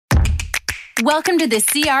Welcome to the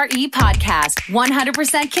CRE podcast,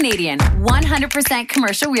 100% Canadian, 100%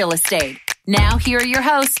 commercial real estate. Now, here are your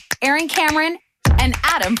hosts, Aaron Cameron and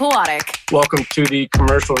Adam Pawatic. Welcome to the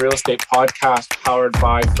Commercial Real Estate Podcast powered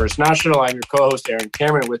by First National. I'm your co-host, Aaron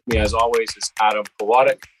Cameron. With me, as always, is Adam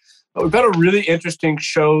Pawatic. We've got a really interesting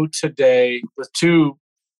show today with two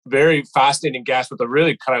very fascinating guests with a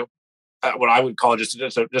really kind of what I would call just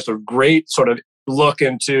a great sort of look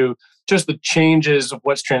into just the changes of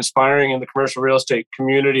what's transpiring in the commercial real estate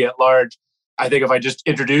community at large. I think if I just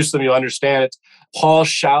introduce them, you'll understand. It's Paul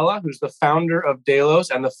Shalla, who's the founder of Delos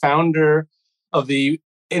and the founder of the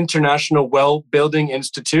International Well Building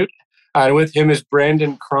Institute. And with him is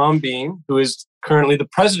Brandon Crombeen, who is currently the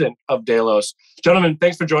president of Delos. Gentlemen,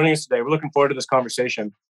 thanks for joining us today. We're looking forward to this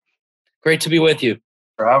conversation. Great to be with you.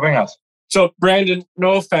 For having us. So, Brandon,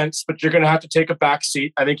 no offense, but you're going to have to take a back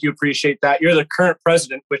seat. I think you appreciate that. You're the current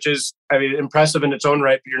president, which is, impressive in its own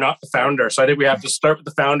right, but you're not the founder. So I think we have to start with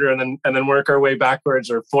the founder and then work our way backwards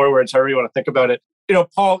or forwards, however you want to think about it. You know,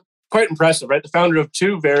 Paul, quite impressive, right? The founder of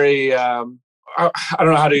two very, I don't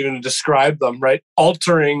know how to even describe them, right?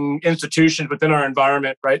 Altering institutions within our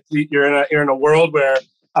environment, right? You're in a world where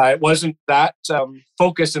it wasn't that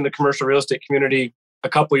focused in the commercial real estate community a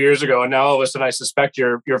couple of years ago, and now all of a sudden I suspect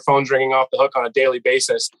your phone's ringing off the hook on a daily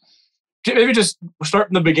basis. Maybe just start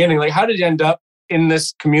from the beginning. Like, how did you end up in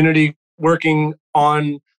this community working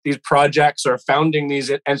on these projects or founding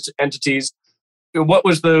these entities? What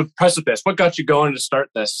was the precipice? What got you going to start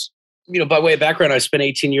this? You know, by way of background, I spent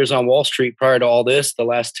 18 years on Wall Street prior to all this, the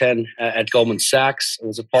last 10 at Goldman Sachs. I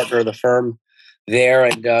was a partner of the firm there.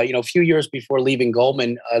 And, a few years before leaving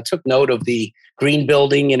Goldman, took note of the green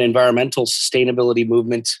building and environmental sustainability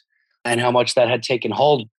movement and how much that had taken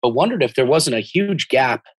hold, but wondered if there wasn't a huge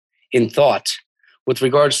gap in thought with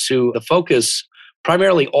regards to the focus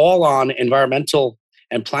primarily all on environmental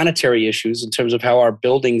and planetary issues in terms of how our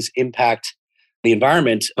buildings impact the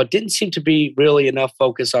environment, but didn't seem to be really enough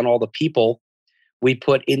focus on all the people we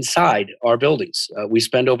put inside our buildings. We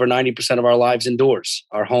spend over 90% of our lives indoors,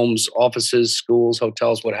 our homes, offices, schools,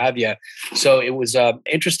 hotels, what have you. So it was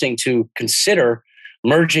interesting to consider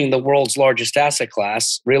merging the world's largest asset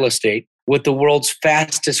class, real estate, with the world's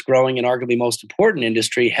fastest growing and arguably most important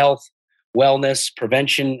industry, health, wellness,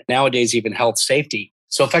 prevention, nowadays even health safety.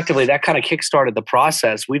 So effectively, that kind of kickstarted the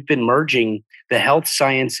process. We've been merging the health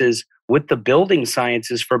sciences with the building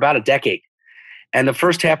sciences for about a decade. And the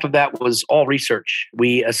first half of that was all research.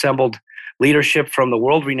 We assembled leadership from the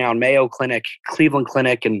world-renowned Mayo Clinic, Cleveland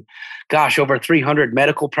Clinic, and over 300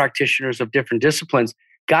 medical practitioners of different disciplines,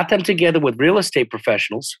 got them together with real estate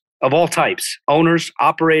professionals of all types, owners,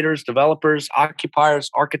 operators, developers,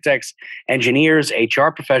 occupiers, architects, engineers, HR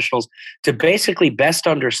professionals, to basically best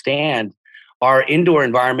understand our indoor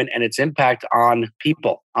environment and its impact on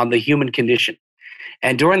people, on the human condition.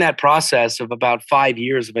 And during that process of about 5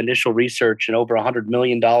 years of initial research and over $100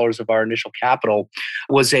 million of our initial capital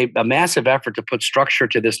was a massive effort to put structure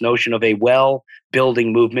to this notion of a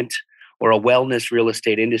well-building movement or a wellness real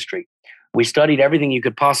estate industry. We studied everything you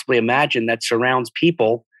could possibly imagine that surrounds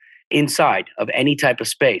people inside of any type of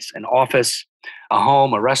space, an office, a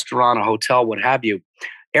home, a restaurant, a hotel, what have you.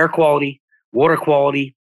 Air quality, water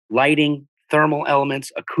quality, lighting, thermal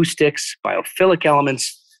elements, acoustics, biophilic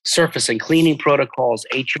elements, surface and cleaning protocols,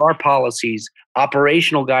 HR policies,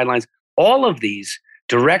 operational guidelines, all of these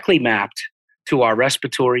directly mapped to our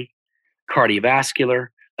respiratory, cardiovascular,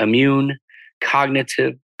 immune,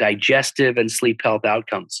 cognitive, digestive, and sleep health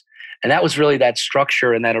outcomes. And that was really that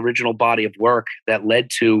structure and that original body of work that led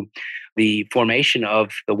to the formation of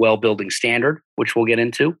the Well Building Standard, which we'll get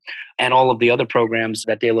into, and all of the other programs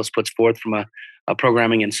that Delos puts forth from a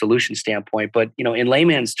programming and solution standpoint. But, in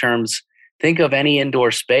layman's terms, think of any indoor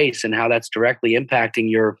space and how that's directly impacting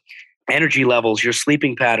your energy levels, your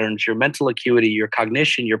sleeping patterns, your mental acuity, your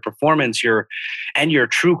cognition, your performance, and your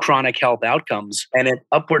true chronic health outcomes. And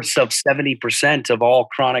upwards of 70% of all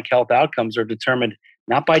chronic health outcomes are determined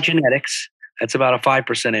not by genetics, that's about a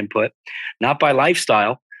 5% input, not by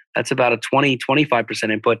lifestyle, that's about a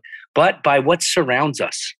 20-25% input, but by what surrounds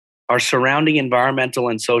us. Our surrounding environmental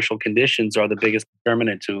and social conditions are the biggest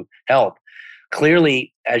determinant to health.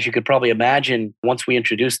 Clearly, as you could probably imagine, once we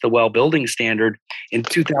introduced the Well Building Standard in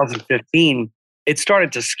 2015, it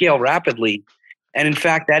started to scale rapidly. And in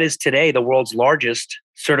fact, that is today the world's largest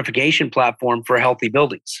certification platform for healthy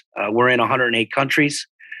buildings. We're in 108 countries,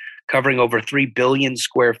 covering over 3 billion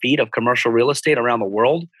square feet of commercial real estate around the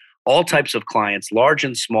world, all types of clients, large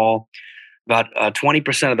and small, about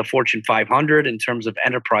 20% of the Fortune 500 in terms of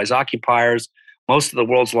enterprise occupiers, most of the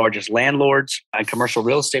world's largest landlords and commercial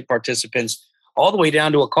real estate participants, all the way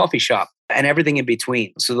down to a coffee shop and everything in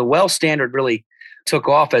between. So the WELL standard really took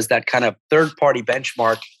off as that kind of third-party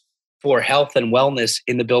benchmark for health and wellness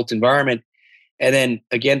in the built environment. And then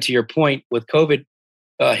again, to your point, with COVID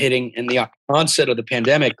hitting and the onset of the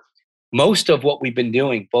pandemic, most of what we've been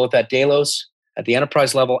doing, both at Delos, at the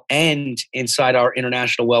enterprise level, and inside our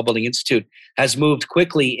International Well Building Institute, has moved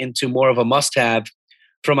quickly into more of a must-have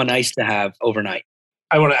from a nice-to-have overnight.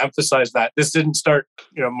 I want to emphasize that this didn't start,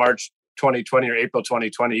 March 2020 or April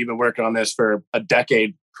 2020. You've been working on this for a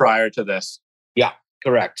decade prior to this. Yeah,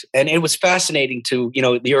 correct. And it was fascinating to,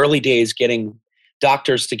 the early days getting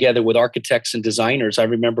doctors together with architects and designers. I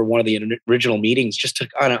remember one of the original meetings just to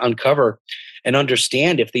kind of uncover and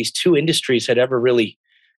understand if these two industries had ever really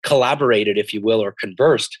collaborated, if you will, or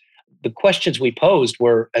conversed. The questions we posed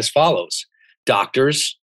were as follows: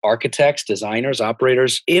 doctors, architects, designers,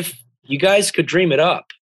 operators, if you guys could dream it up,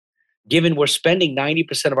 given we're spending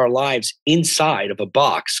 90% of our lives inside of a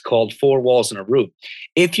box called four walls and a roof,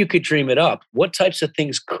 if you could dream it up, what types of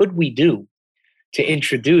things could we do to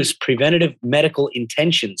introduce preventative medical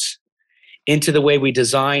intentions into the way we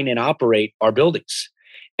design and operate our buildings?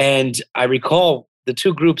 And I recall the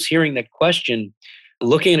two groups hearing that question,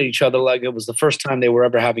 looking at each other like it was the first time they were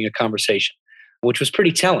ever having a conversation, which was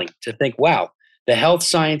pretty telling to think, wow, the health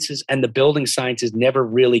sciences and the building sciences never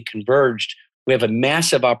really converged. We have a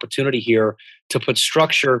massive opportunity here to put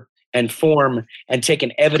structure and form and take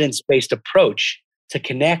an evidence-based approach to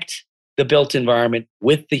connect the built environment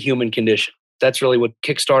with the human condition. That's really what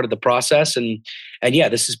kickstarted the process. And yeah,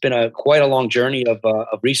 this has been quite a long journey of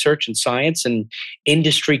research and science and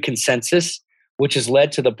industry consensus, which has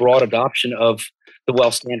led to the broad adoption of the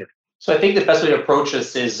WELL standard. So I think the best way to approach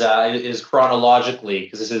this is chronologically,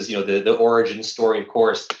 because this is the origin story, of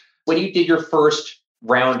course. When you did your first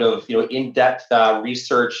round of in-depth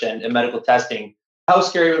research and medical testing, how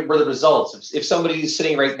scary were the results? If somebody's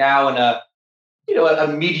sitting right now in a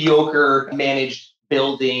mediocre managed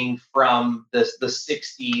building from the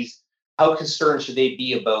 60s, how concerned should they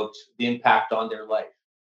be about the impact on their life?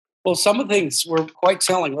 Well, some of the things were quite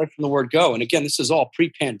telling right from the word go. And again, this is all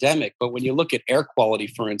pre-pandemic, but when you look at air quality,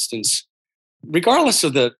 for instance, regardless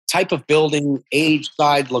of the type of building, age,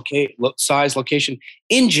 size, location,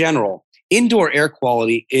 in general, indoor air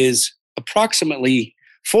quality is approximately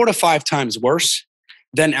 4 to 5 times worse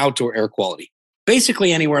than outdoor air quality,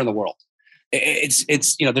 basically anywhere in the world. It's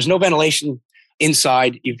there's no ventilation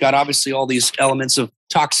inside. You've got obviously all these elements of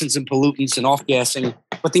toxins and pollutants and off-gassing,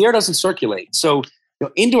 but the air doesn't circulate. So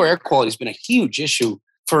indoor air quality has been a huge issue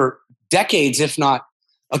for decades, if not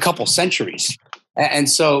a couple centuries. And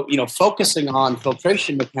so, focusing on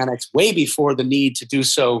filtration mechanics way before the need to do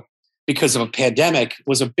so because of a pandemic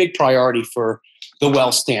was a big priority for the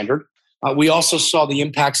WELL standard. We also saw the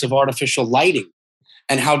impacts of artificial lighting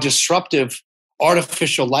and how disruptive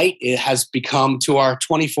artificial light has become to our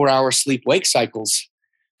 24-hour sleep-wake cycles,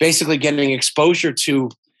 basically getting exposure to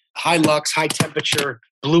high lux, high temperature,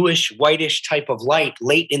 bluish, whitish type of light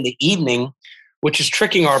late in the evening, which is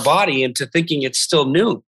tricking our body into thinking it's still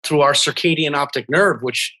noon through our circadian optic nerve,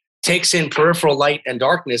 which takes in peripheral light and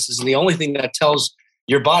darkness, is the only thing that tells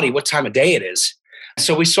your body what time of day it is.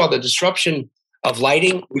 So we saw the disruption of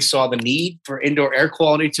lighting. We saw the need for indoor air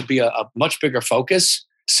quality to be a much bigger focus.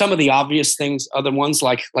 Some of the obvious things, other ones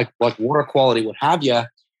like water quality, what have you,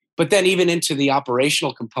 but then even into the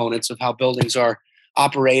operational components of how buildings are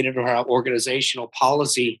operated or how organizational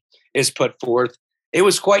policy is put forth. It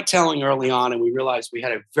was quite telling early on, and we realized we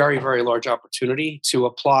had a very, very large opportunity to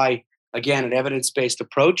apply, again, an evidence-based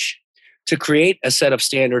approach to create a set of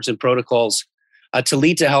standards and protocols to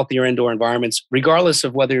lead to healthier indoor environments, regardless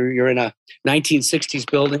of whether you're in a 1960s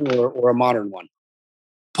building or a modern one.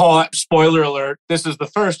 Paul, spoiler alert, this is the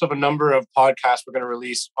first of a number of podcasts we're going to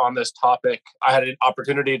release on this topic. I had an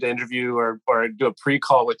opportunity to interview or do a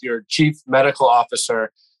pre-call with your chief medical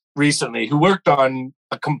officer recently, who worked on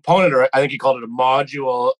a component, or I think he called it a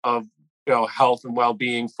module of health and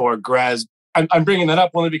well-being for GRESB. I'm bringing that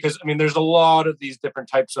up only because, there's a lot of these different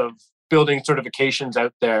types of building certifications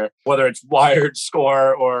out there, whether it's Wired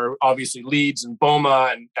Score or obviously LEEDs and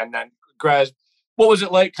BOMA and then GRESB. What was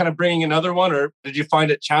it like kind of bringing another one, or did you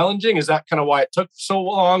find it challenging? Is that kind of why it took so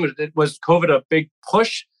long? Was COVID a big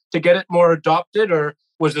push to get it more adopted, or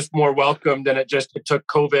was this more welcomed and it took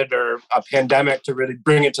COVID or a pandemic to really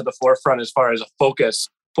bring it to the forefront as far as a focus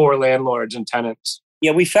for landlords and tenants?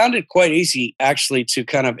 Yeah, we found it quite easy actually to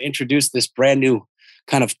kind of introduce this brand new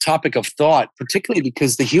kind of topic of thought, particularly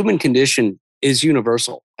because the human condition is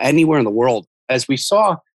universal anywhere in the world. As we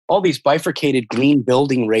saw all these bifurcated green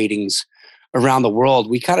building ratings around the world,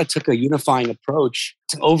 we kind of took a unifying approach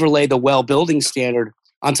to overlay the WELL building standard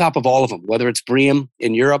on top of all of them, whether it's BREEAM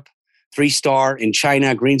in Europe, 3-star in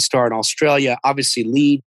China, Green Star in Australia, obviously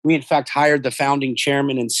LEED. We, in fact, hired the founding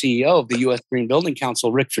chairman and CEO of the U.S. Green Building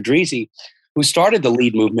Council, Rick Fedrizzi, who started the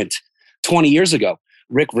LEED movement 20 years ago.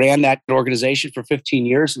 Rick ran that organization for 15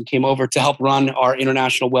 years and came over to help run our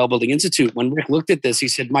International Well Building Institute. When Rick looked at this, he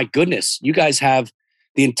said, my goodness, you guys have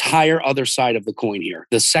the entire other side of the coin here.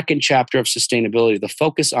 The second chapter of sustainability, the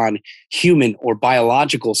focus on human or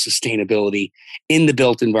biological sustainability in the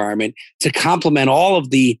built environment to complement all of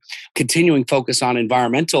the continuing focus on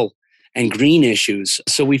environmental and green issues.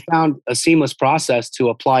 So we found a seamless process to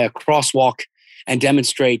apply a crosswalk and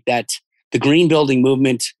demonstrate that the green building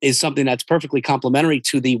movement is something that's perfectly complementary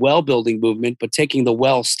to the well building movement, but taking the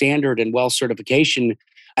well standard and well certification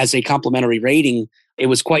as a complementary rating, it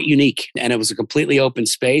was quite unique and it was a completely open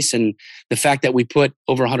space. And the fact that we put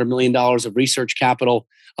over $100 million of research capital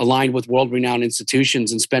aligned with world-renowned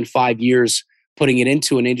institutions and spent 5 years putting it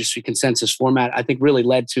into an industry consensus format, I think really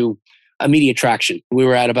led to immediate traction. We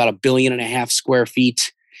were at about 1.5 billion square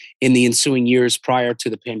feet in the ensuing years prior to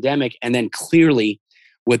the pandemic. And then clearly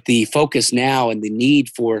with the focus now and the need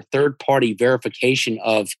for third-party verification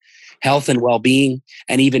of health and well-being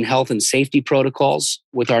and even health and safety protocols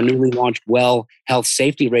with our newly launched well health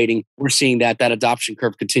safety rating, we're seeing that adoption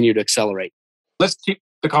curve continue to accelerate. Let's keep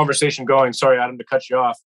the conversation going. Sorry, Adam, to cut you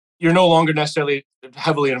off. You're no longer necessarily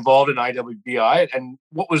heavily involved in IWBI. And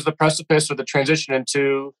what was the precipice or the transition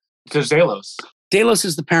into Delos? Delos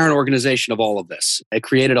is the parent organization of all of this. It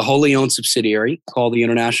created a wholly owned subsidiary called the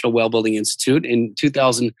International Well Building Institute. In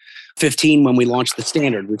 2015, when we launched the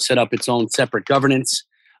standard, we set up its own separate governance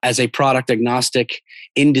as a product agnostic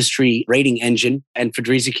industry rating engine. And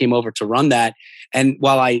Fedrizzi came over to run that. And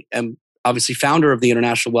while I am obviously founder of the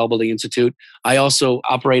International Well Building Institute, I also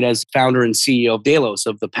operate as founder and CEO of Delos,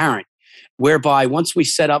 of the parent, whereby once we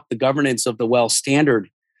set up the governance of the well standard,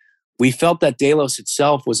 we felt that Delos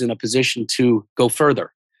itself was in a position to go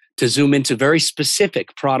further, to zoom into very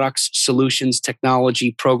specific products, solutions,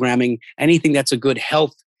 technology, programming, anything that's a good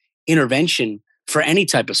health intervention for any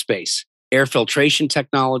type of space. Air filtration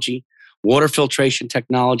technology, water filtration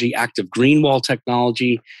technology, active green wall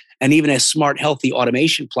technology, and even a smart, healthy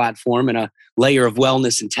automation platform and a layer of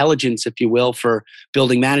wellness intelligence, if you will, for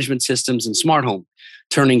building management systems and smart home,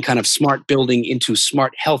 turning kind of smart building into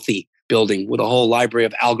smart, healthy building with a whole library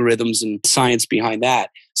of algorithms and science behind that.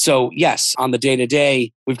 So yes, on the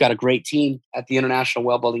day-to-day, we've got a great team at the International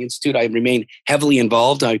Well Building Institute. I remain heavily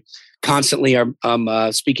involved. I constantly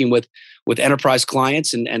am speaking with enterprise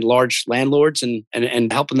clients and large landlords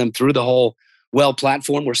and helping them through the whole well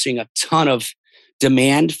platform. We're seeing a ton of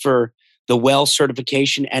demand for the well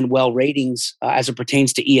certification and well ratings as it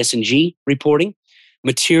pertains to ESG reporting,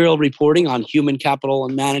 material reporting on human capital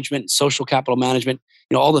and management, social capital management,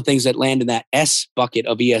 all the things that land in that S bucket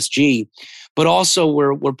of ESG. But also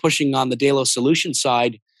we're pushing on the Delos solution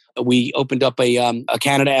side. We opened up a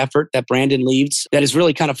Canada effort that Brandon leads that is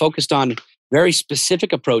really kind of focused on very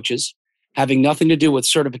specific approaches, having nothing to do with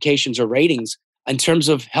certifications or ratings in terms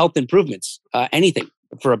of health improvements, anything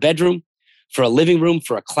for a bedroom, for a living room,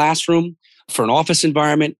 for a classroom, for an office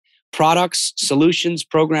environment, products, solutions,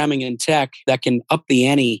 programming, and tech that can up the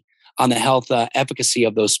ante on the health efficacy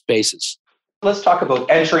of those spaces. Let's talk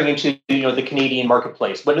about entering into the Canadian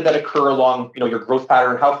marketplace. When did that occur along your growth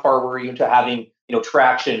pattern? How far were you into having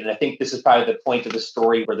traction? And I think this is probably the point of the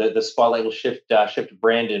story where the spotlight will shift to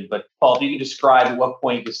Brandon. But Paul, if you can describe at what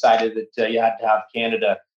point you decided that you had to have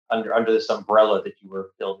Canada under this umbrella that you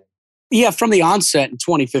were building. Yeah, from the onset in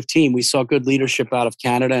 2015, we saw good leadership out of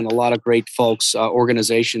Canada and a lot of great folks,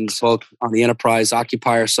 organizations, both on the enterprise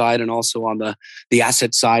occupier side and also on the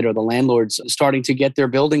asset side or the landlords starting to get their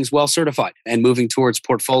buildings well certified and moving towards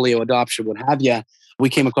portfolio adoption, what have you. We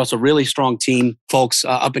came across a really strong team, folks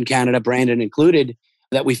up in Canada, Brandon included,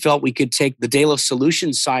 that we felt we could take the Delos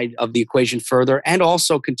solutions side of the equation further and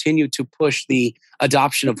also continue to push the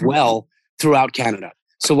adoption of well throughout Canada.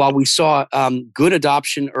 So while we saw good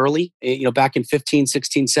adoption early, back in 15,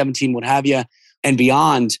 16, 17, what have you, and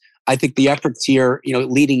beyond, I think the efforts here,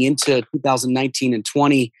 leading into 2019 and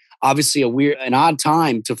 20, obviously an odd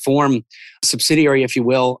time to form a subsidiary, if you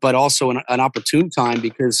will, but also an opportune time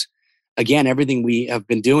because, again, everything we have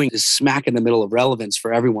been doing is smack in the middle of relevance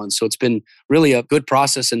for everyone. So it's been really a good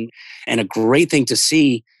process and a great thing to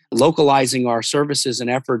see. Localizing our services and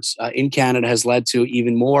efforts in Canada has led to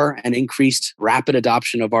even more and increased rapid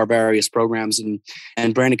adoption of our various programs.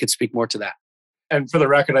 And Brandon could speak more to that. And for the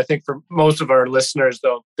record, I think for most of our listeners,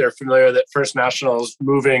 though, they're familiar that First National is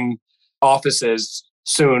moving offices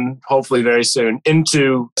soon, hopefully very soon,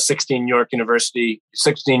 into 16 York University,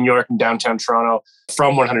 16 York in downtown Toronto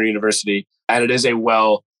from 100 University. And it is a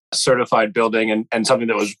well certified building and something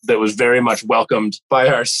that was very much welcomed by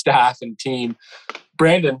our staff and team.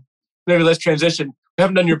 Brandon, maybe let's transition. We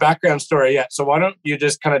haven't done your background story yet. So why don't you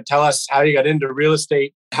just kind of tell us how you got into real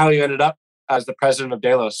estate, how you ended up as the president of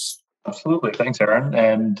Delos? Absolutely. Thanks, Aaron.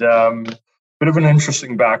 And bit of an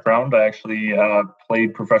interesting background. I actually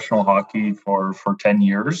played professional hockey for 10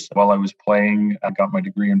 years. While I was playing, I got my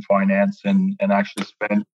degree in finance and actually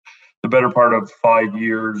spent the better part of 5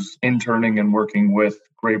 years interning and working with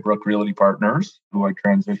Greybrook Realty Partners, who I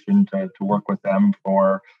transitioned to work with them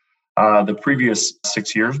for the previous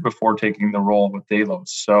 6 years before taking the role with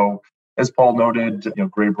Delos. So as Paul noted,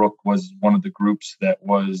 Greybrook was one of the groups that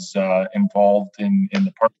was involved in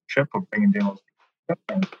the partnership of bringing Delos.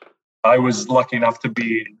 And I was lucky enough to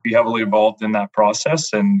be heavily involved in that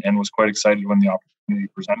process and was quite excited when the opportunity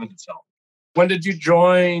presented itself. When did you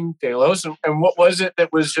join Delos, and what was it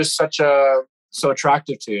that was just so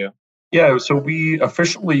attractive to you? Yeah, so we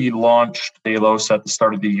officially launched Delos at the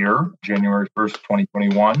start of the year, January 1st,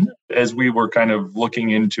 2021. As we were kind of looking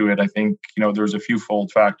into it, I think, there's a few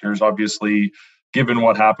fold factors. Obviously, given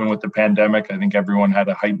what happened with the pandemic, I think everyone had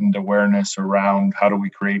a heightened awareness around how do we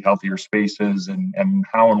create healthier spaces and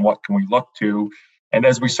how and what can we look to. And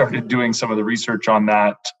as we started doing some of the research on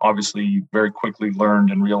that, obviously very quickly learned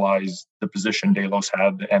and realized the position Delos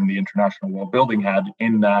had and the International Well Building had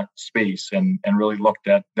in that space and really looked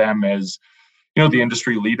at them as, the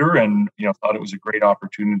industry leader and, thought it was a great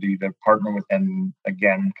opportunity to partner with. And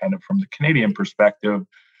again, kind of from the Canadian perspective,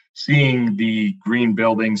 seeing the green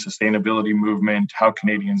building sustainability movement, how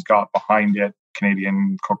Canadians got behind it,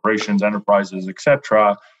 Canadian corporations, enterprises,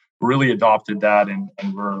 etc., really adopted that and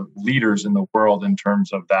were leaders in the world in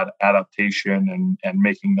terms of that adaptation and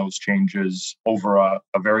making those changes over a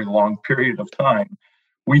very long period of time.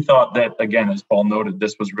 We thought that, again, as Paul noted,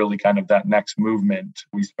 this was really kind of that next movement.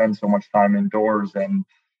 We spend so much time indoors. And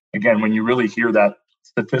again, when you really hear that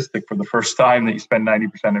statistic for the first time that you spend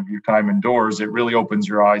 90% of your time indoors, it really opens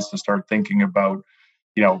your eyes to start thinking about,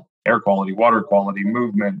 air quality, water quality,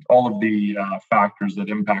 movement, all of the factors that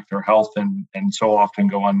impact our health and so often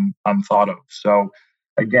go unthought of. So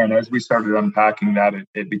again, as we started unpacking that,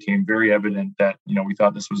 it became very evident that, we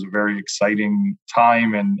thought this was a very exciting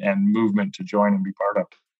time and movement to join and be part of.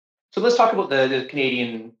 So let's talk about the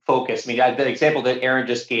Canadian focus. I mean, the example that Aaron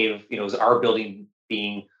just gave, is our building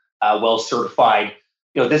being well certified.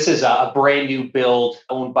 This is a brand new build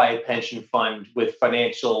owned by a pension fund with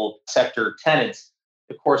financial sector tenants.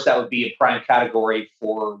 Of course, that would be a prime category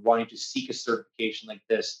for wanting to seek a certification like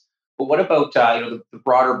this. But what about the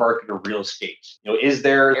broader market of real estate? Is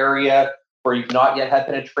there an area where you've not yet had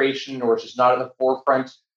penetration or it's just not at the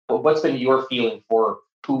forefront? But what's been your feeling for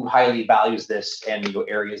who highly values this and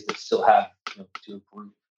areas that still have to improve?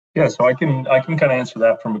 Yeah, so I can kind of answer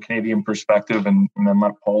that from a Canadian perspective and then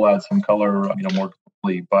let Paul add some color, more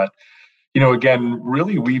quickly. But again,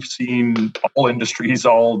 really, we've seen all industries,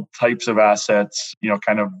 all types of assets,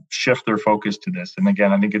 kind of shift their focus to this. And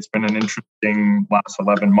again, I think it's been an interesting last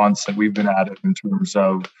 11 months that we've been at it in terms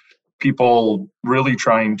of people really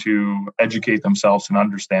trying to educate themselves and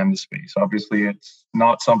understand the space. Obviously, it's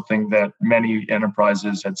not something that many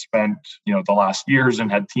enterprises had spent, the last years and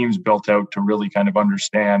had teams built out to really kind of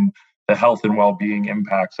understand the health and well-being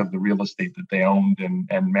impacts of the real estate that they owned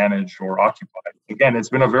and managed or occupied. Again, it's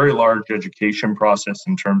been a very large education process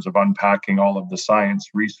in terms of unpacking all of the science,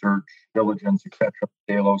 research, diligence, et cetera,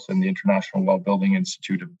 Delos and the International Well Building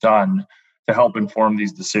Institute have done to help inform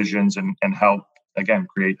these decisions and help, again,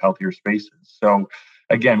 create healthier spaces. So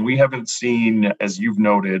again, we haven't seen, as you've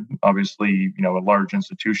noted, obviously, large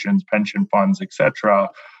institutions, pension funds, et cetera,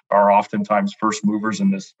 are oftentimes first movers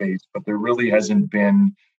in this space, but there really hasn't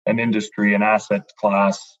been an industry, an asset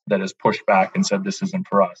class that has pushed back and said, this isn't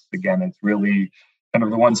for us. Again, it's really kind of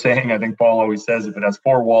the one saying I think Paul always says, if it has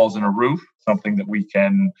four walls and a roof, something that we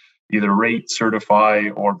can either rate, certify,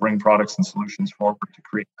 or bring products and solutions forward to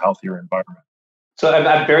create a healthier environment. So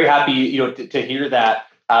I'm very happy, to hear that.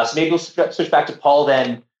 So maybe we'll switch back to Paul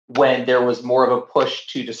then, when there was more of a push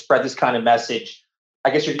to spread this kind of message. I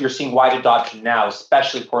guess you're seeing wide adoption now,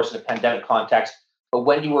 especially, of course, in a pandemic context. But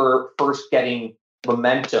when you were first getting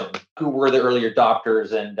momentum, who were the early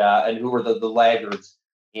adopters and who were the laggards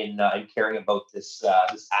in caring about this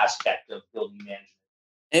aspect of building management?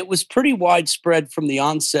 It was pretty widespread from the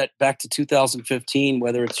onset back to 2015,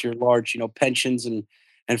 whether it's your large, pensions and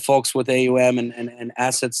folks with AUM and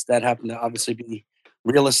assets that happen to obviously be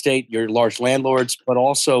real estate, your large landlords, but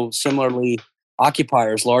also similarly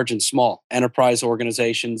occupiers, large and small, enterprise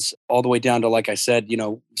organizations, all the way down to, like I said,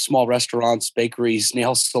 small restaurants, bakeries,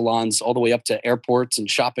 nail salons, all the way up to airports and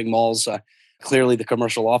shopping malls. Clearly, the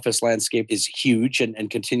commercial office landscape is huge and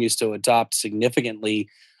continues to adopt significantly.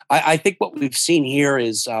 I think what we've seen here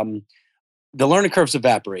is the learning curve's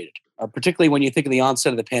evaporated, particularly when you think of the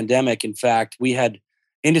onset of the pandemic. In fact, we had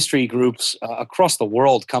industry groups across the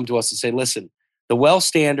world come to us and say, listen, the WELL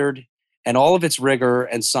standard and all of its rigor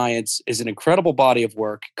and science is an incredible body of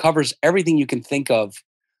work, covers everything you can think of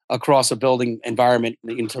across a building environment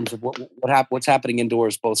in terms of what's happening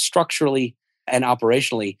indoors, both structurally and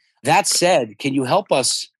operationally. That said, can you help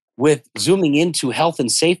us with zooming into health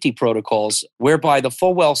and safety protocols, whereby the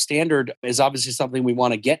full WELL standard is obviously something we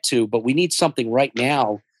want to get to, but we need something right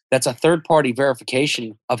now that's a third-party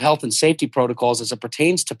verification of health and safety protocols as it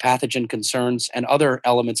pertains to pathogen concerns and other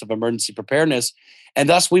elements of emergency preparedness. And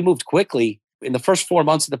thus, we moved quickly. In the first 4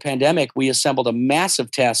 months of the pandemic, we assembled a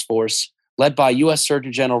massive task force led by U.S.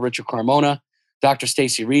 Surgeon General Richard Carmona, Dr.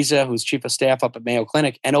 Stacy Reza, who's Chief of Staff up at Mayo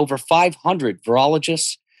Clinic, and over 500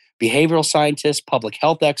 virologists, behavioral scientists, public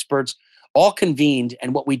health experts, all convened.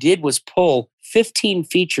 And what we did was pull 15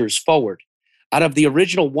 features forward out of the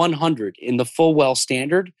original 100 in the full WELL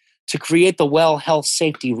standard to create the WELL Health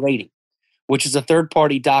Safety Rating, which is a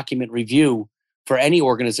third-party document review for any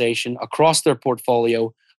organization across their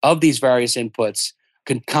portfolio of these various inputs: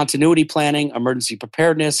 continuity planning, emergency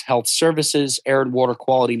preparedness, health services, air and water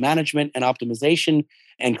quality management and optimization,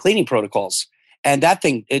 and cleaning protocols. And that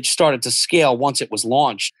thing, it started to scale once it was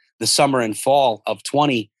launched the summer and fall of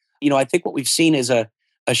 20. I think what we've seen is a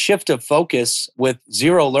shift of focus with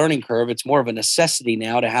zero learning curve. It's more of a necessity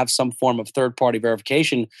now to have some form of third-party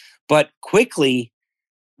verification. But quickly,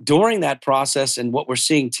 during that process, and what we're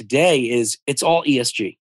seeing today is it's all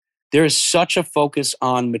ESG. There is such a focus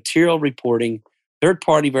on material reporting,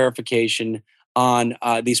 third-party verification on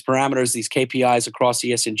these parameters, these KPIs across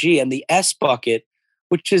ESG, and the S bucket,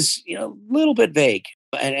 which is a little bit vague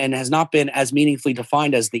and has not been as meaningfully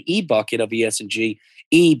defined as the E bucket of ESG,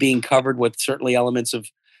 E being covered with certainly elements of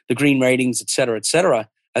the green ratings, et cetera,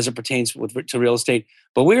 as it pertains to real estate.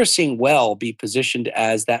 But we are seeing WELL be positioned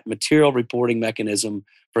as that material reporting mechanism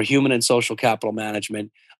for human and social capital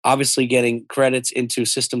management, obviously getting credits into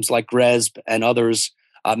systems like GRESB and others,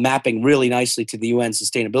 mapping really nicely to the UN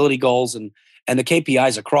sustainability goals and the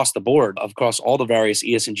KPIs across the board, across all the various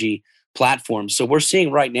ESG platforms. So we're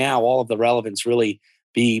seeing right now all of the relevance really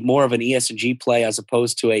be more of an ESG play as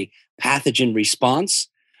opposed to a pathogen response.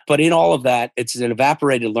 But in all of that, it's an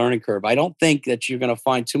evaporated learning curve. I don't think that you're going to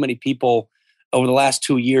find too many people over the last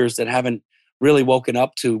 2 years that haven't really woken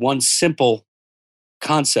up to one simple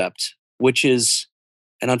concept, which is,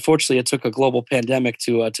 and unfortunately it took a global pandemic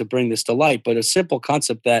to bring this to light, but a simple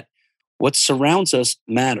concept that what surrounds us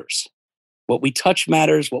matters. What we touch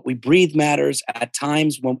matters, what we breathe matters, at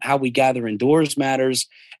times how we gather indoors matters.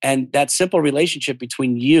 And that simple relationship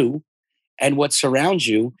between you and what surrounds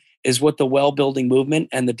you is what the WELL building movement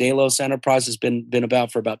and the Delos enterprise has been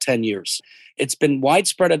about for about 10 years. It's been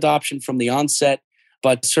widespread adoption from the onset,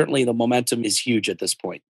 but certainly the momentum is huge at this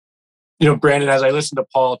point. Brandon, as I listen to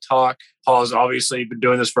Paul talk, Paul's obviously been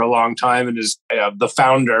doing this for a long time and is the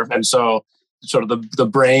founder. And so sort of the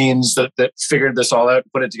brains that figured this all out,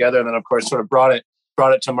 put it together, and then of course sort of brought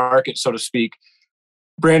it to market, so to speak.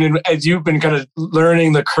 Brandon, as you've been kind of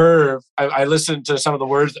learning the curve, I listened to some of the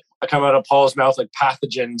words that come out of Paul's mouth, like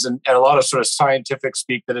pathogens, and a lot of sort of scientific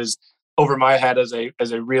speak that is over my head as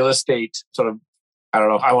a real estate sort of, I don't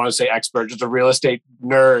know, I want to say expert, just a real estate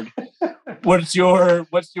nerd. What's your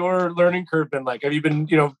learning curve been like? Have you been,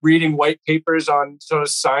 reading white papers on sort of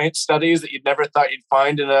science studies that you'd never thought you'd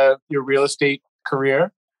find in your real estate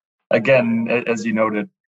career? Again, as you noted,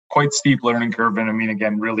 quite steep learning curve. And I mean,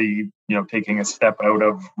 again, really, taking a step out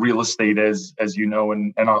of real estate as you know,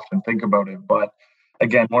 and often think about it. But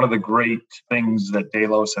again, one of the great things that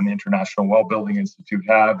Delos and the International WELL Building Institute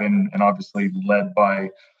have, and obviously led by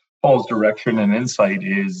Paul's direction and insight,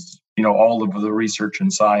 is all of the research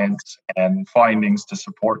and science and findings to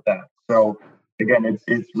support that. So again,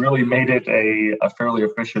 it's really made it a fairly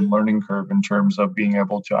efficient learning curve in terms of being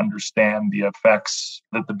able to understand the effects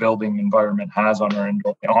that the building environment has on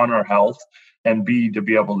our health, and to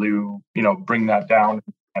be able to bring that down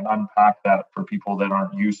and unpack that for people that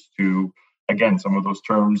aren't used to, again, some of those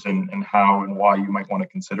terms and how and why you might want to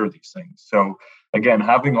consider these things. So again,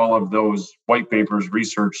 having all of those white papers,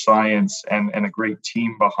 research, science, and a great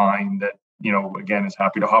team behind that, again, is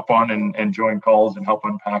happy to hop on and join calls and help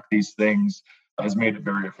unpack these things has made it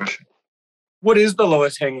very efficient. What is the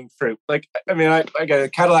lowest hanging fruit? Like, I mean, I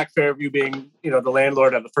get Cadillac Fairview being, the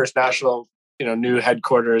landlord of the First National, new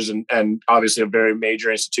headquarters and obviously a very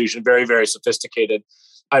major institution, very, very sophisticated.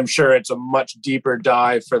 I'm sure it's a much deeper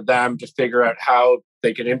dive for them to figure out how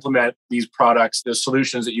They can implement these products, the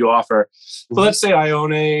solutions that you offer. So let's say I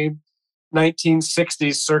own a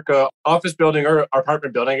 1960s circa office building or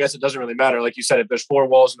apartment building. I guess it doesn't really matter. Like you said, if there's 4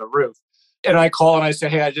 walls and a roof. And I call and I say,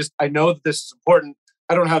 hey, I know that this is important.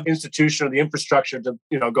 I don't have the institution or the infrastructure to,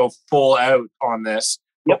 go full out on this.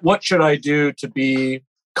 But what should I do to be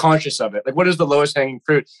conscious of it? Like, what is the lowest hanging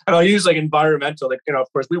fruit? And I'll use like environmental,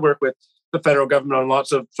 of course, we work with the federal government on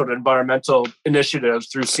lots of sort of environmental initiatives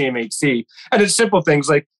through CMHC. And it's simple things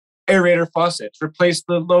like aerator faucets, replace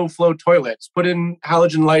the low flow toilets, put in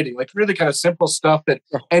halogen lighting, like really kind of simple stuff that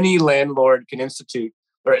any landlord can institute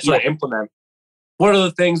or sort of implement. What are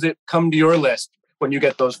the things that come to your list when you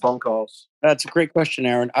get those phone calls? That's a great question,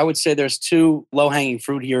 Aaron. I would say there's 2 low-hanging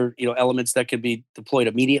fruit here, elements that could be deployed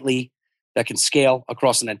immediately that can scale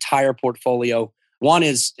across an entire portfolio. One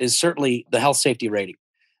is certainly the health safety rating.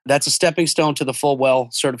 That's a stepping stone to the full well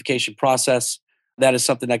certification process. That is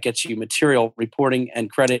something that gets you material reporting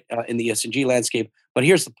and credit in the ESG landscape. But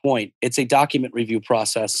here's the point. It's a document review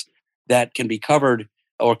process that can be covered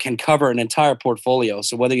or can cover an entire portfolio.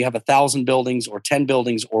 So whether you have 1,000 buildings or 10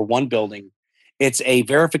 buildings or 1 building, it's a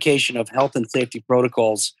verification of health and safety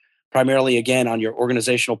protocols, primarily, again, on your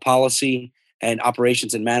organizational policy and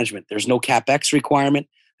operations and management. There's no CapEx requirement.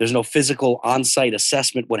 There's no physical on-site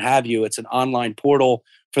assessment, what have you. It's an online portal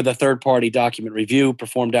for the third-party document review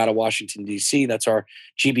performed out of Washington, D.C. That's our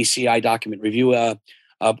GBCI document review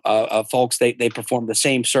folks. They perform the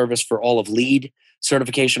same service for all of LEED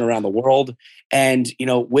certification around the world. And,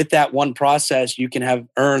 with that one process, you can have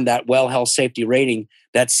earned that well health safety rating,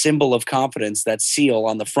 that symbol of confidence, that seal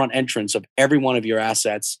on the front entrance of every one of your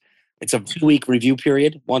assets. It's a 2-week review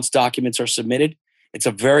period once documents are submitted. It's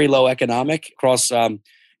a very low economic across, a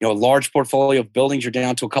large portfolio of buildings. You're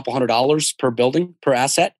down to a couple $100 per building, per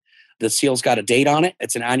asset. The seal's got a date on it.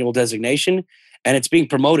 It's an annual designation, and it's being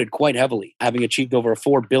promoted quite heavily, having achieved over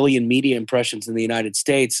 4 billion media impressions in the United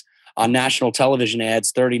States on national television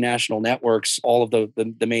ads, 30 national networks, all of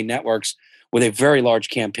the main networks, with a very large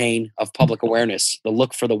campaign of public awareness, the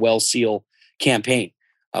Look for the Well Seal campaign,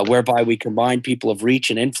 whereby we combine people of reach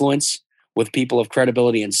and influence with people of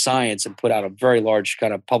credibility and science and put out a very large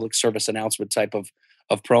kind of public service announcement type of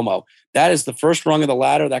promo. That is the first rung of the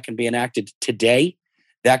ladder that can be enacted today.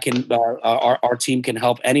 That can our team can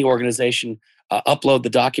help any organization upload the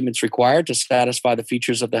documents required to satisfy the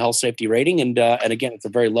features of the health safety rating. And again, it's a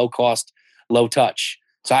very low cost, low touch.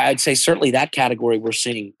 So I'd say certainly that category we're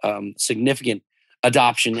seeing significant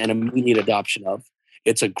adoption and immediate adoption of.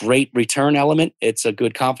 It's a great return element. It's a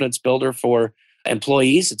good confidence builder for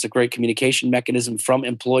employees. It's a great communication mechanism from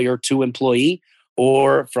employer to employee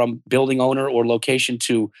or from building owner or location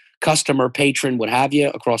to customer, patron, what have you,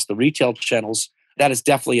 across the retail channels. That is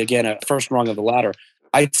definitely, again, a first rung of the ladder.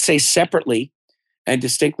 I'd say separately and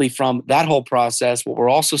distinctly from that whole process, what we're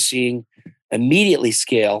also seeing immediately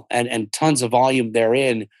scale and tons of volume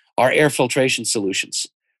therein are air filtration solutions,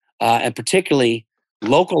 and particularly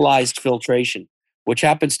localized filtration, which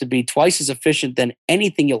happens to be twice as efficient than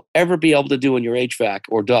anything you'll ever be able to do in your HVAC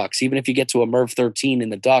or ducts. Even if you get to a MERV 13 in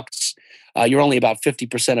the ducts, you're only about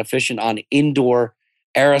 50% efficient on indoor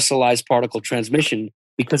aerosolized particle transmission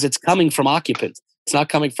because it's coming from occupants. It's not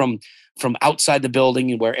coming from outside the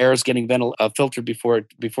building where air is getting filtered before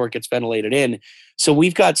it gets ventilated in. So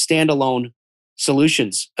we've got standalone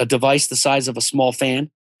solutions, a device the size of a small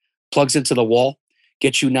fan, plugs into the wall,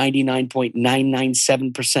 gets you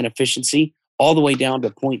 99.997% efficiency, all the way down to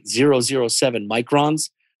 0.007 microns.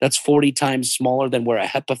 That's 40 times smaller than where a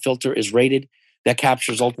HEPA filter is rated. That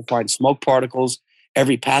captures ultrafine smoke particles,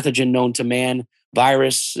 every pathogen known to man,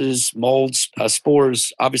 viruses, molds,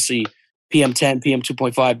 spores, obviously PM10,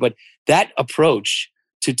 PM2.5. But that approach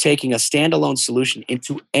to taking a standalone solution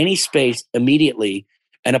into any space immediately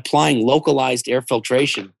and applying localized air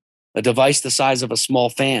filtration, a device the size of a small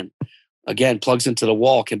fan, again, plugs into the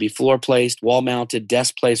wall, can be floor placed, wall mounted,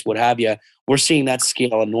 desk placed, what have you. We're seeing that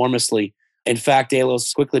scale enormously. In fact,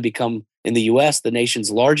 ALO's quickly become, in the US, the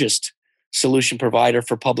nation's largest solution provider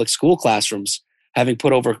for public school classrooms, having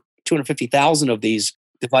put over 250,000 of these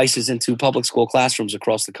devices into public school classrooms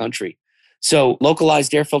across the country. So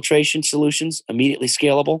localized air filtration solutions, immediately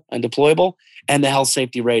scalable and deployable, and the health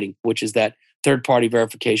safety rating, which is that third-party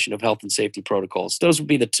verification of health and safety protocols. Those would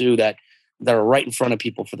be the two that are right in front of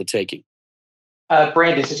people for the taking.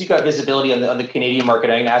 Brandon, since you've got visibility on the Canadian market,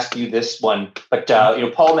 I'm going to ask you this one. But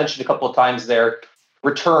Paul mentioned a couple of times there,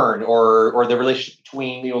 return or the relationship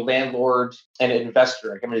between landlord and an investor.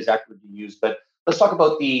 I can't remember exactly what you used, but let's talk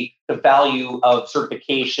about the value of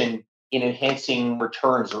certification in enhancing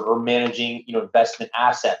returns or managing investment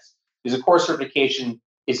assets. Because of course, certification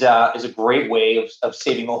is a great way of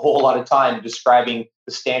saving a whole lot of time describing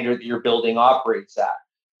the standard that your building operates at.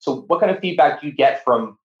 So what kind of feedback do you get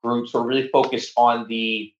from groups who are really focused on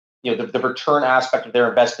the return aspect of their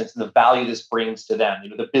investments and the value this brings to them,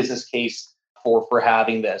 the business case for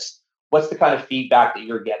having this? What's the kind of feedback that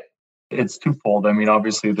you're getting? It's twofold. I mean,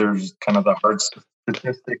 obviously there's kind of the hard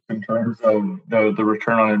statistics in terms of the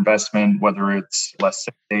return on investment, whether it's less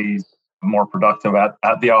sick days, more productive at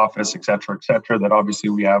the office, et cetera, that obviously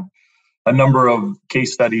we have a number of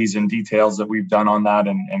case studies and details that we've done on that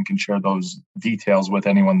and can share those details with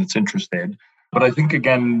anyone that's interested. But I think,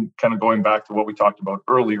 again, kind of going back to what we talked about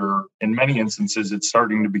earlier, in many instances, it's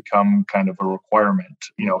starting to become kind of a requirement,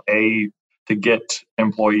 to get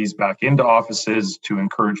employees back into offices, to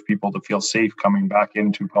encourage people to feel safe coming back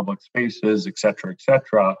into public spaces, et cetera,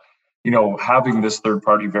 having this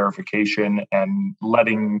third-party verification and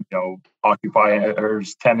letting,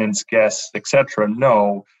 occupiers, tenants, guests, et cetera,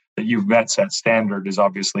 know that you've met set standard is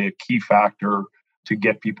obviously a key factor to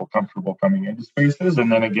get people comfortable coming into spaces.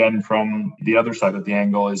 And then again, from the other side of the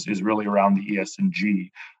angle is really around the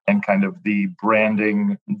ESG and kind of the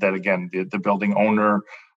branding that, again, the building owner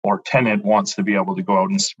or tenant wants to be able to go out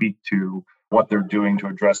and speak to what they're doing to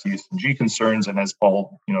address ESG concerns. And as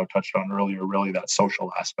Paul, touched on earlier, really that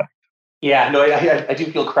social aspect. Yeah, no, I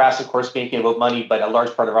do feel crass, of course, speaking about money, but a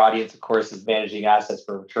large part of our audience, of course, is managing assets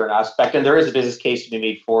for a return aspect. And there is a business case to be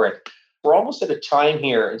made for it. We're almost at a time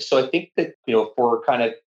here. And so I think that, for kind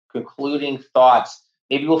of concluding thoughts,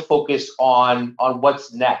 maybe we'll focus on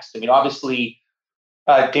what's next. I mean, obviously,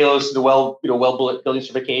 Delos and the WELL building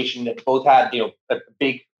certification that both had, a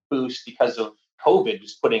big boost because of COVID,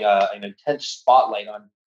 just putting an intense spotlight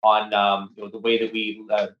on the way that we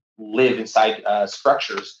live inside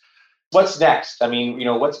structures. What's next? I mean,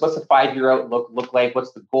 what's the 5-year outlook look like?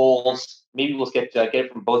 What's the goals? Maybe we'll get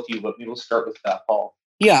it from both of you, but maybe we'll start with Paul.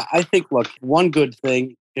 Yeah, I think, look, one good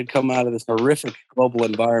thing could come out of this horrific global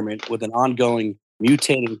environment with an ongoing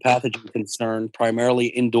mutating pathogen concern, primarily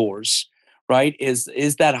indoors, right, is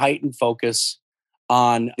that heightened focus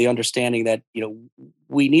on the understanding that,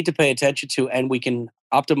 we need to pay attention to and we can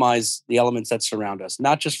optimize the elements that surround us,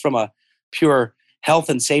 not just from a pure health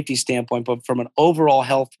and safety standpoint, but from an overall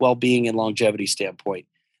health, well-being, and longevity standpoint.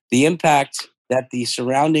 The impact that the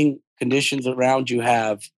surrounding conditions around you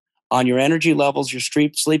have on your energy levels, your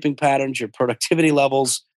sleeping patterns, your productivity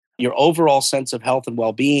levels, your overall sense of health and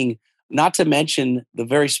well-being, not to mention the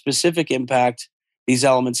very specific impact these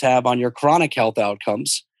elements have on your chronic health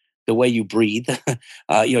outcomes, the way you breathe,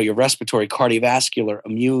 your respiratory, cardiovascular,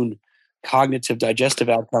 immune, cognitive, digestive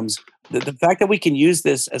outcomes. The fact that we can use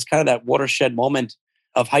this as kind of that watershed moment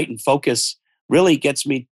of heightened focus really gets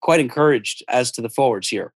me quite encouraged as to the forwards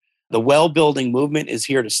here. The well-building movement is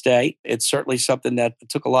here to stay. It's certainly something that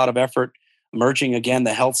took a lot of effort, merging, again,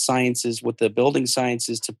 the health sciences with the building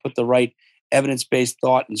sciences to put the right evidence-based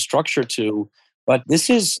thought and structure to. But this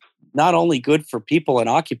is not only good for people and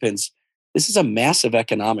occupants, this is a massive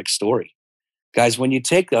economic story. Guys, when you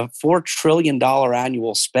take a $4 trillion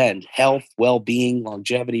annual spend, health, well-being,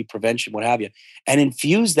 longevity, prevention, what have you, and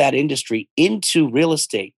infuse that industry into real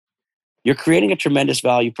estate, you're creating a tremendous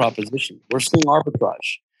value proposition. We're seeing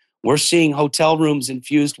arbitrage. We're seeing hotel rooms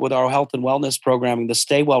infused with our health and wellness programming, the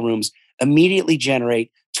Stay Well rooms, immediately generate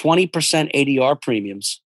 20% ADR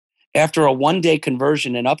premiums after a one-day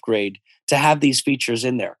conversion and upgrade to have these features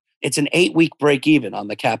in there. It's an 8-week break even on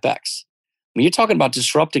the CapEx. I mean, you're talking about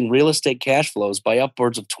disrupting real estate cash flows by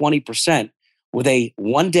upwards of 20% with a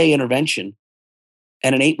one-day intervention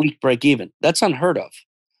and an 8-week break even. That's unheard of.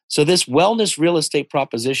 So this wellness real estate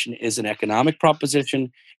proposition is an economic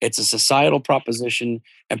proposition. It's a societal proposition.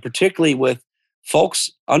 And particularly with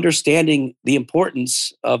folks understanding the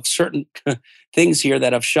importance of certain things here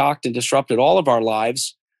that have shocked and disrupted all of our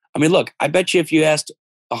lives. I mean, look, I bet you if you asked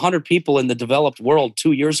 100 people in the developed world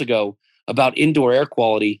 2 years ago about indoor air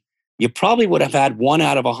quality, you probably would have had 1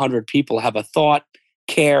 out of 100 people have a thought,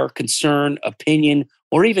 care, concern, opinion,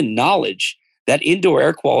 or even knowledge that indoor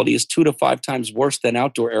air quality is 2 to 5 times worse than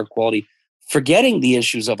outdoor air quality, forgetting the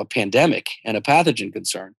issues of a pandemic and a pathogen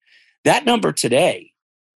concern. That number today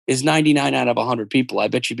is 99 out of 100 people. I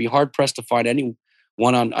bet you'd be hard-pressed to find anyone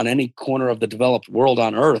on any corner of the developed world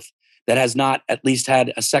on Earth that has not at least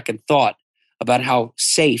had a second thought about how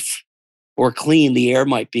safe or clean the air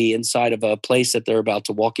might be inside of a place that they're about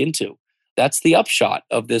to walk into. That's the upshot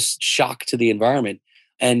of this shock to the environment.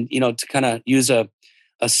 And, to kind of use a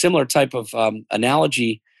similar type of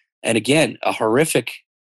analogy, and again, a horrific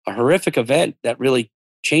event that really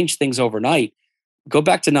changed things overnight. Go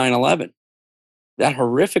back to 9/11. That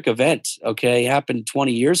horrific event, happened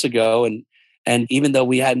 20 years ago, and And even though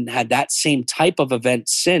we hadn't had that same type of event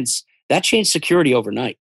since, that changed security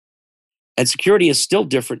overnight. And security is still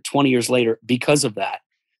different 20 years later because of that.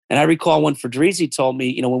 And I recall when Fedrizzi told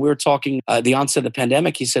me, when we were talking the onset of the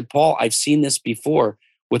pandemic, he said, Paul, I've seen this before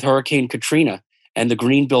with Hurricane Katrina and the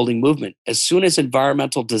green building movement. As soon as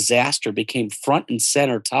environmental disaster became front and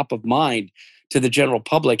center, top of mind to the general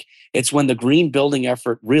public, it's when the green building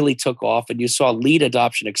effort really took off and you saw LEED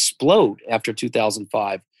adoption explode after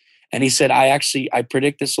 2005. And he said, I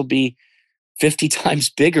predict this will be 50 times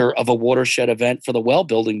bigger of a watershed event for the well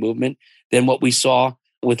building movement than what we saw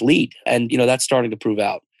with LEED. And, that's starting to prove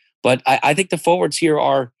out. But I think the forwards here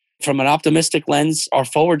are, from an optimistic lens, are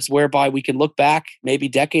forwards whereby we can look back maybe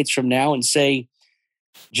decades from now and say,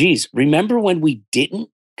 geez, remember when we didn't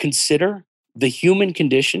consider the human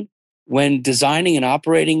condition when designing and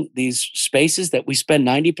operating these spaces that we spend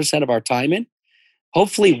 90% of our time in?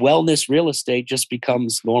 Hopefully wellness real estate just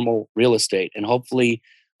becomes normal real estate. And hopefully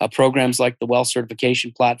programs like the Well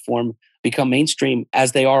Certification Platform become mainstream,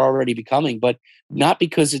 as they are already becoming, but not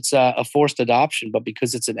because it's a forced adoption, but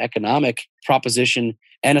because it's an economic proposition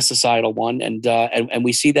and a societal one. And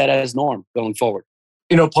we see that as norm going forward.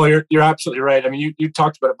 Paul, you're absolutely right. I mean, you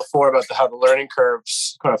talked about it before about how the learning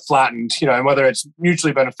curves kind of flattened, and whether it's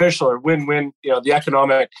mutually beneficial or win-win, the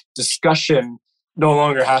economic discussion no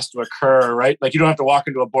longer has to occur, right? Like, you don't have to walk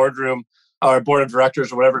into a boardroom or a board of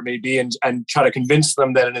directors or whatever it may be and try to convince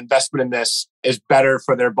them that an investment in this is better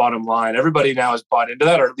for their bottom line. Everybody now has bought into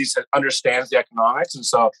that, or at least understands the economics. And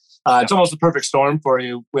so it's almost a perfect storm for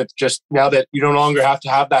you, with just now that you no longer have to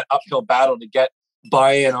have that uphill battle to get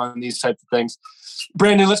buy-in on these types of things.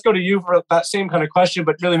 Brandon, let's go to you for that same kind of question,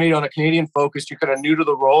 but really maybe on a Canadian focus. You're kind of new to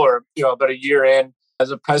the role, or about a year in as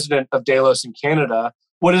a president of Delos in Canada.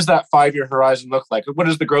 What does that 5-year horizon look like? What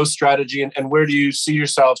is the growth strategy, and where do you see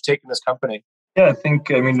yourselves taking this company? Yeah,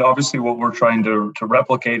 obviously what we're trying to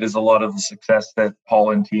replicate is a lot of the success that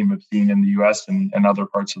Paul and team have seen in the US and other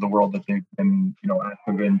parts of the world that they've been,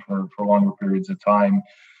 active in for longer periods of time.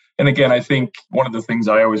 And again, I think one of the things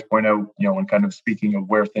I always point out, when kind of speaking of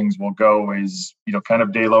where things will go is, kind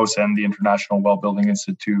of Delos and the International Well Building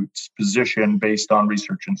Institute's position based on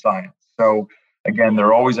research and science. So again,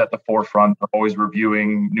 they're always at the forefront. They're always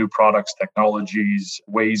reviewing new products, technologies,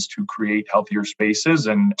 ways to create healthier spaces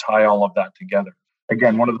and tie all of that together.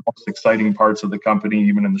 Again, one of the most exciting parts of the company,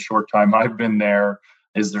 even in the short time I've been there,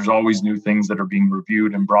 is there's always new things that are being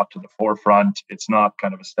reviewed and brought to the forefront. It's not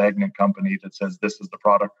kind of a stagnant company that says this is the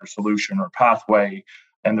product or solution or pathway.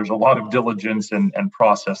 And there's a lot of diligence and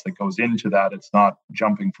process that goes into that. It's not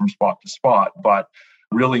jumping from spot to spot, but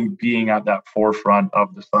really being at that forefront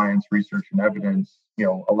of the science, research, and evidence,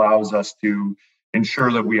 allows us to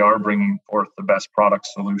ensure that we are bringing forth the best product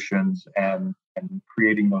solutions and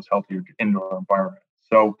creating those healthier indoor environments.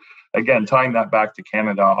 So again, tying that back to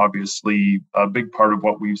Canada, obviously a big part of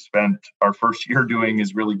what we've spent our first year doing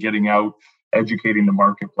is really getting out, educating the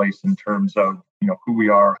marketplace in terms of, who we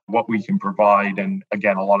are, what we can provide. And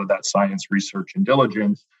again, a lot of that science, research, and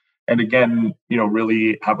diligence. And again,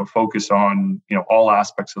 really have a focus on, all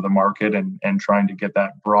aspects of the market and trying to get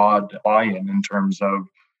that broad buy-in in terms of,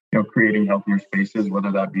 creating healthier spaces,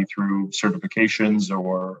 whether that be through certifications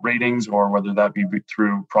or ratings, or whether that be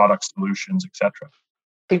through product solutions, et cetera.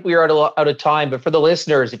 I think we are out of time, but for the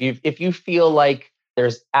listeners, if you feel like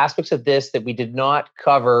there's aspects of this that we did not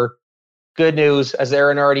cover, good news, as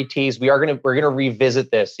Aaron already teased, we're gonna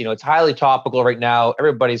revisit this. It's highly topical right now.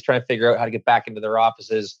 Everybody's trying to figure out how to get back into their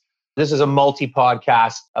offices. This is a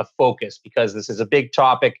multi-podcast of focus because this is a big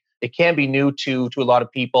topic. It can be new to a lot of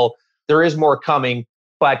people. There is more coming,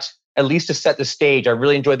 but at least to set the stage, I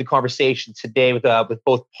really enjoyed the conversation today with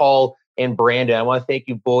both Paul and Brandon. I want to thank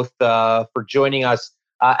you both for joining us.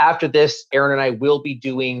 After this, Aaron and I will be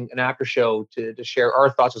doing an after show to share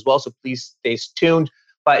our thoughts as well. So please stay tuned.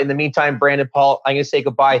 But in the meantime, Brandon, Paul, I'm going to say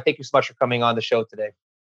goodbye. Thank you so much for coming on the show today.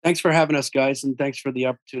 Thanks for having us, guys. And thanks for the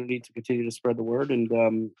opportunity to continue to spread the word,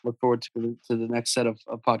 and look forward to the next set of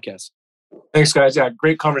podcasts. Thanks, guys. Yeah,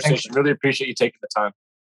 great conversation. Thanks. Really appreciate you taking the time.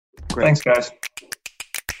 Great. Thanks, guys.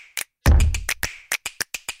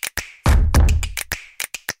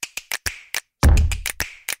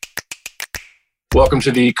 Welcome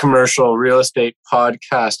to the Commercial Real Estate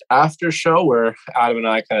Podcast After Show, where Adam and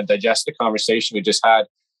I kind of digest the conversation we just had.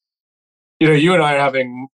 You and I are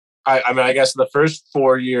having, I guess the first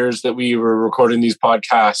 4 years that we were recording these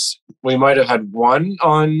podcasts, we might have had one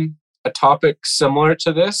on a topic similar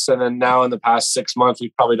to this. And then now in the past 6 months,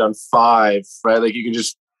 we've probably done 5, right? Like, you can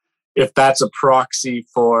just, if that's a proxy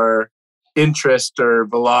for interest or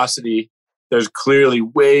velocity, there's clearly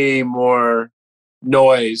way more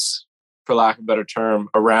noise, for lack of a better term,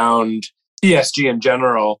 around ESG in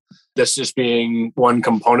general, this just being one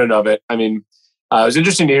component of it. I mean, it was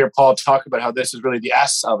interesting to hear Paul talk about how this is really the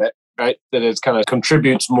S of it, right? That it kind of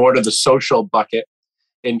contributes more to the social bucket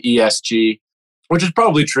in ESG, which is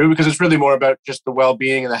probably true because it's really more about just the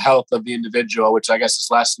well-being and the health of the individual, which I guess is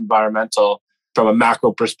less environmental from a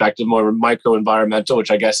macro perspective, more micro environmental, which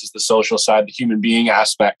I guess is the social side, the human being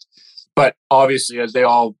aspect. But obviously, as they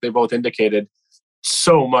both indicated,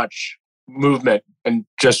 so much movement and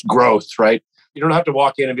just growth, right? You don't have to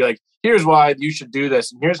walk in and be like, here's why you should do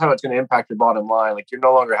this, and here's how it's going to impact your bottom line. Like, you're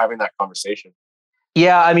no longer having that conversation.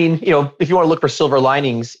 Yeah, I mean, if you want to look for silver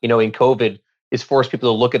linings, in COVID, it's forced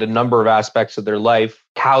people to look at a number of aspects of their life,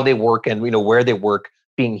 how they work and, where they work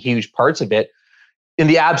being huge parts of it. In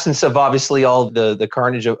the absence of obviously all the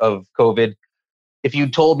carnage of COVID, if you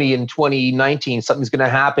told me in 2019 something's going to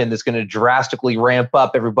happen that's going to drastically ramp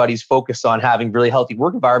up everybody's focus on having really healthy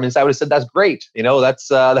work environments, I would have said that's great.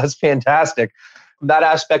 That's fantastic. From that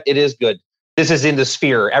aspect, it is good. This is in the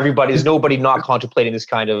sphere. Nobody not contemplating this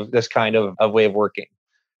kind of way of working.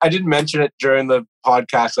 I didn't mention it during the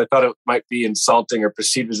podcast. I thought it might be insulting or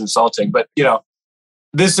perceived as insulting, but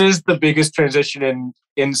this is the biggest transition in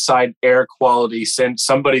inside air quality since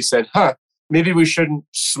somebody said, maybe we shouldn't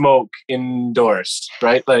smoke indoors,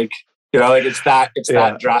 right? It's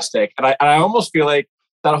that drastic. And I almost feel like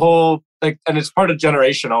that whole, and it's part of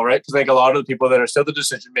generational, right? Because a lot of the people that are still the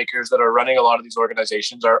decision makers that are running a lot of these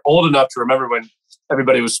organizations are old enough to remember when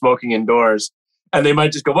everybody was smoking indoors. And they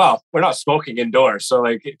might just go, well, we're not smoking indoors. So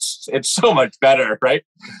it's so much better, right?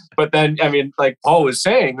 But then, like Paul was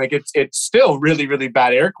saying, it's still really, really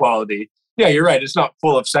bad air quality. Yeah, you're right. It's not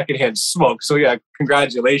full of secondhand smoke. So yeah,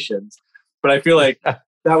 congratulations. But I feel like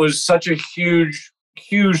that was such a huge,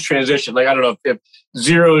 huge transition. I don't know if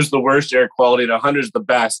 0 is the worst air quality and 100 is the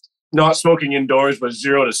best. Not smoking indoors was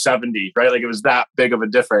 0 to 70, right? It was that big of a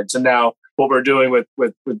difference. And now what we're doing with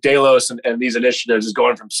Delos and these initiatives is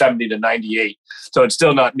going from 70 to 98. So it's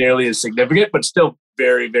still not nearly as significant, but still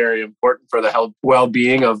very, very important for the health,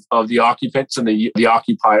 well-being of the occupants and the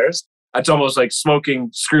occupiers. It's almost like smoking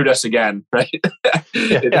screwed us again, right?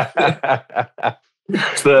 It's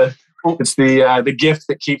the gift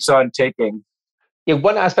that keeps on taking. Yeah,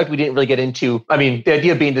 one aspect we didn't really get into. The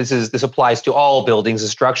idea being this applies to all buildings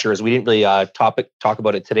and structures. We didn't really talk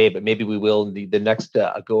about it today, but maybe we will in the next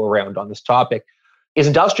go around on this topic. Is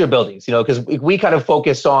industrial buildings, because we kind of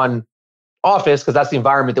focus on office because that's the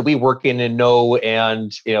environment that we work in and know.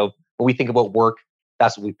 And when we think about work,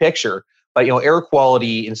 that's what we picture. But air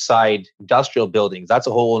quality inside industrial buildings, that's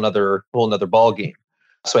a whole another ball game.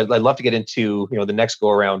 So I'd love to get into the next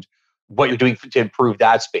go around what you're doing to improve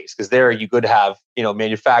that space, because there you could have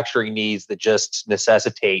manufacturing needs that just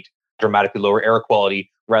necessitate dramatically lower air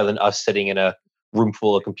quality rather than us sitting in a room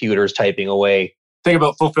full of computers typing away. Think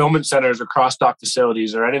about fulfillment centers or cross-dock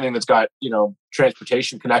facilities or anything that's got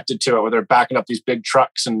transportation connected to it, where they're backing up these big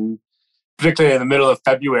trucks, and particularly in the middle of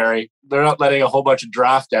February, they're not letting a whole bunch of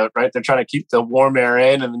draft out, right? They're trying to keep the warm air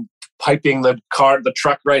in and piping the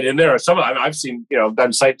truck right in there. Or some of them, I've seen,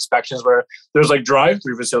 done site inspections where there's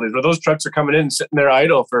drive-through facilities where those trucks are coming in and sitting there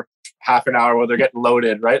idle for half an hour while they're getting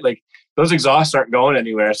loaded, right? Those exhausts aren't going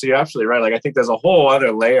anywhere. So you're absolutely right. I think there's a whole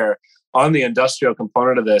other layer on the industrial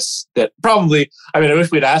component of this that probably, I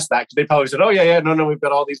wish we'd asked that because they probably said, oh yeah, no, we've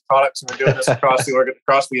got all these products and we're doing this across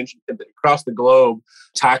the globe,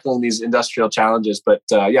 tackling these industrial challenges. But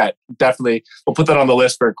definitely, we'll put that on the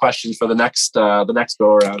list for questions for the next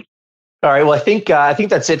go around. All right. Well, I think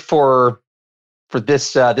that's it for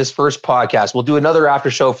this first podcast. We'll do another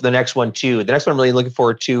after show for the next one too. The next one I'm really looking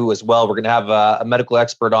forward to as well. We're going to have a medical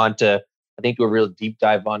expert on to, I think, do a real deep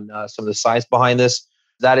dive on some of the science behind this.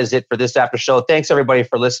 That is it for this after show. Thanks everybody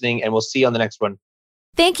for listening, and we'll see you on the next one.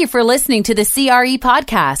 Thank you for listening to the CRE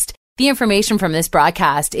podcast. The information from this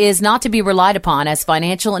broadcast is not to be relied upon as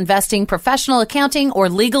financial investing, professional accounting, or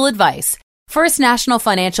legal advice. First National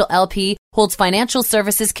Financial LP holds Financial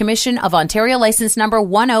Services Commission of Ontario license number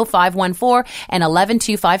 10514 and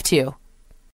 11252.